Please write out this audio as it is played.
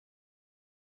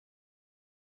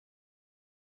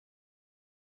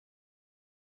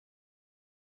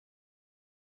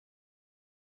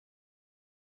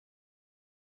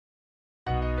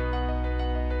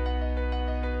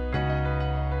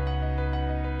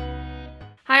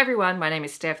everyone, my name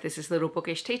is Steph, this is Little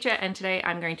Bookish Teacher, and today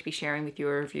I'm going to be sharing with you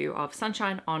a review of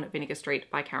Sunshine on Vinegar Street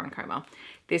by Karen Comer.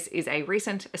 This is a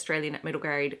recent Australian middle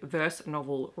grade verse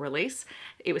novel release.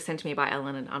 It was sent to me by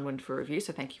Ellen and Unwin for review,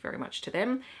 so thank you very much to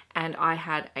them, and I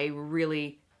had a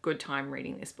really good time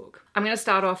reading this book. I'm going to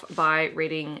start off by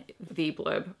reading the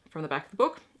blurb from the back of the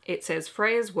book. It says,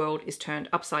 Freya's world is turned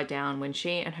upside down when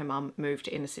she and her mum move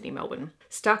to inner city Melbourne.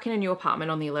 Stuck in a new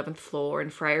apartment on the 11th floor,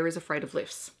 and Freya is afraid of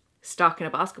lifts. Stuck in a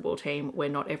basketball team where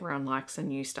not everyone likes a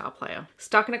new star player.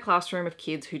 Stuck in a classroom of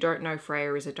kids who don't know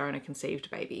Freya is a donor-conceived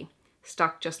baby.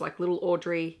 Stuck just like Little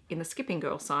Audrey in the skipping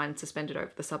girl sign suspended over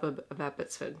the suburb of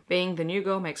Abbotsford. Being the new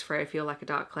girl makes Freya feel like a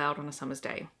dark cloud on a summer's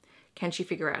day. Can she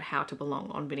figure out how to belong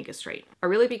on Vinegar Street? A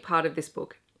really big part of this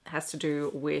book has to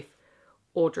do with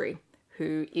Audrey,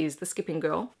 who is the skipping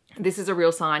girl. This is a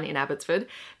real sign in Abbotsford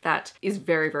that is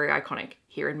very, very iconic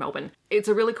here in Melbourne. It's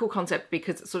a really cool concept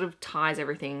because it sort of ties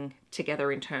everything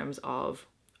together in terms of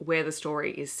where the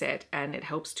story is set, and it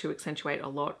helps to accentuate a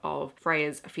lot of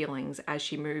Freya's feelings as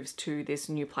she moves to this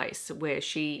new place where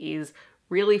she is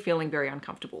really feeling very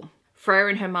uncomfortable. Freya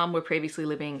and her mum were previously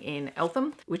living in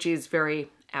Eltham, which is very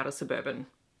outer suburban.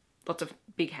 Lots of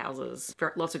big houses,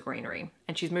 lots of greenery.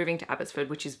 And she's moving to Abbotsford,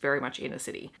 which is very much inner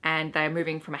city. And they are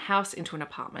moving from a house into an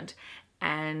apartment.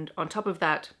 And on top of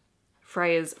that,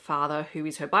 Freya's father, who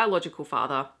is her biological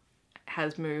father,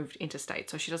 has moved interstate,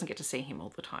 so she doesn't get to see him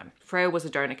all the time. Freya was a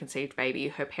donor-conceived baby.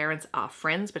 Her parents are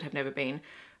friends, but have never been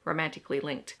romantically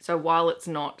linked. So while it's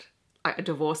not a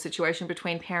divorce situation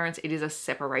between parents, it is a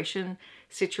separation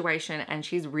situation, and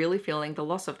she's really feeling the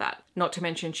loss of that. Not to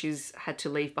mention she's had to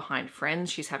leave behind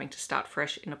friends. She's having to start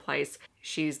fresh in a place.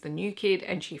 She's the new kid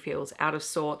and she feels out of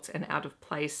sorts and out of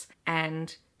place,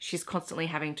 and she's constantly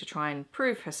having to try and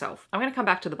prove herself. I'm going to come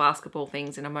back to the basketball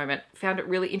things in a moment. Found it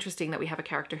really interesting that we have a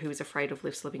character who is afraid of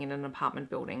lifts living in an apartment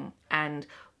building, and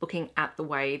looking at the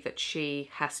way that she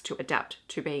has to adapt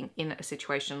to being in a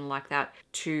situation like that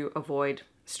to avoid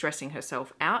stressing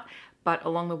herself out. But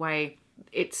along the way,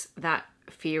 it's that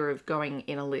fear of going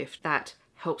in a lift that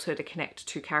helps her to connect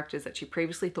to characters that she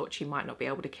previously thought she might not be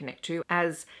able to connect to,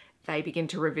 as they begin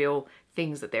to reveal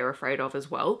things that they're afraid of as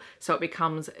well. So it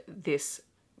becomes this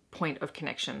point of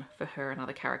connection for her and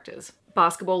other characters.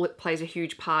 Basketball plays a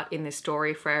huge part in this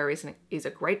story. Freya is a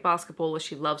great basketballer.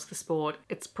 She loves the sport.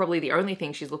 It's probably the only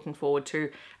thing she's looking forward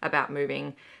to about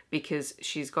moving, because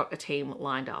she's got a team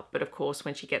lined up. But of course,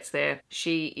 when she gets there,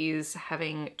 she is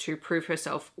having to prove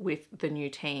herself with the new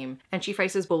team, and she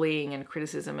faces bullying and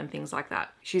criticism and things like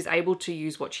that. She's able to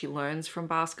use what she learns from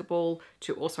basketball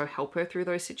to also help her through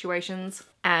those situations.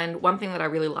 And one thing that I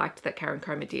really liked that Karen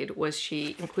Comer did was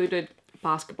she included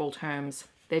basketball terms,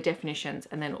 their definitions,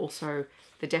 and then also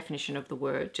the definition of the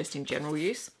word just in general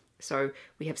use. So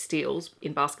we have steals.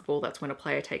 In basketball, that's when a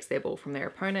player takes their ball from their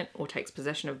opponent or takes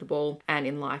possession of the ball. And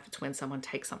in life, it's when someone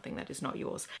takes something that is not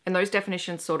yours. And those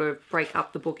definitions sort of break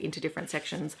up the book into different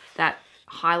sections that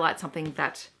highlight something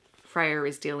that Freya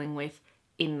is dealing with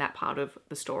in that part of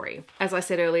the story. As I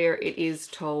said earlier, it is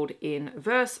told in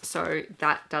verse, so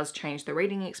that does change the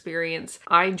reading experience.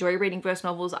 I enjoy reading verse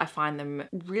novels. I find them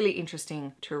really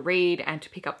interesting to read and to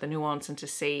pick up the nuance and to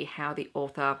see how the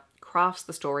author crafts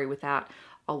the story without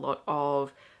a lot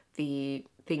of the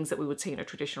things that we would see in a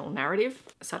traditional narrative,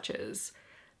 such as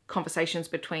conversations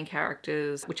between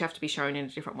characters, which have to be shown in a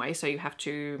different way. So you have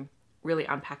to really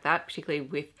unpack that, particularly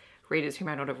with readers who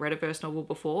may not have read a verse novel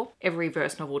before. Every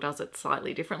verse novel does it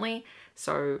slightly differently,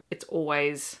 so it's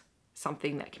always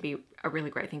something that can be a really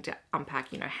great thing to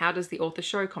unpack. You know, how does the author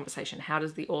show conversation? How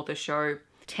does the author show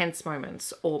tense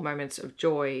moments or moments of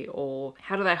joy? Or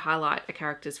how do they highlight a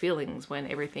character's feelings when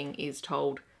everything is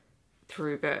told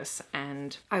through verse?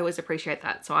 And I always appreciate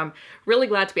that. So I'm really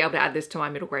glad to be able to add this to my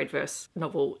middle grade verse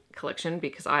novel collection,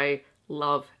 because I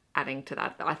love adding to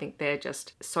that. I think they're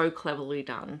just so cleverly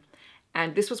done.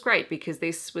 And this was great because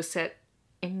this was set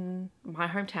in my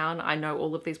hometown. I know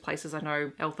all of these places. I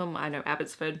know Eltham, I know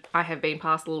Abbotsford. I have been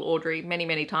past Little Audrey many,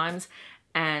 many times,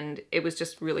 and it was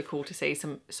just really cool to see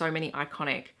so many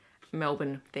iconic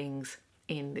Melbourne things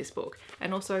in this book.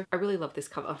 And also, I really love this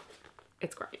cover.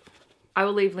 It's great. I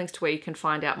will leave links to where you can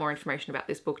find out more information about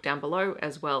this book down below,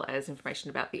 as well as information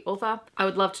about the author. I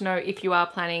would love to know if you are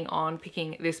planning on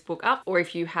picking this book up, or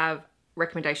if you have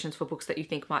recommendations for books that you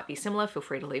think might be similar. Feel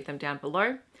free to leave them down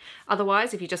below.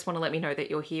 Otherwise, if you just want to let me know that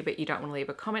you're here but you don't want to leave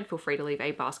a comment, feel free to leave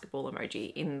a basketball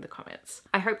emoji in the comments.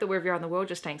 I hope that wherever you are in the world,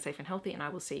 you're staying safe and healthy, and I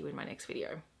will see you in my next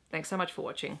video. Thanks so much for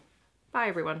watching. Bye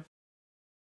everyone.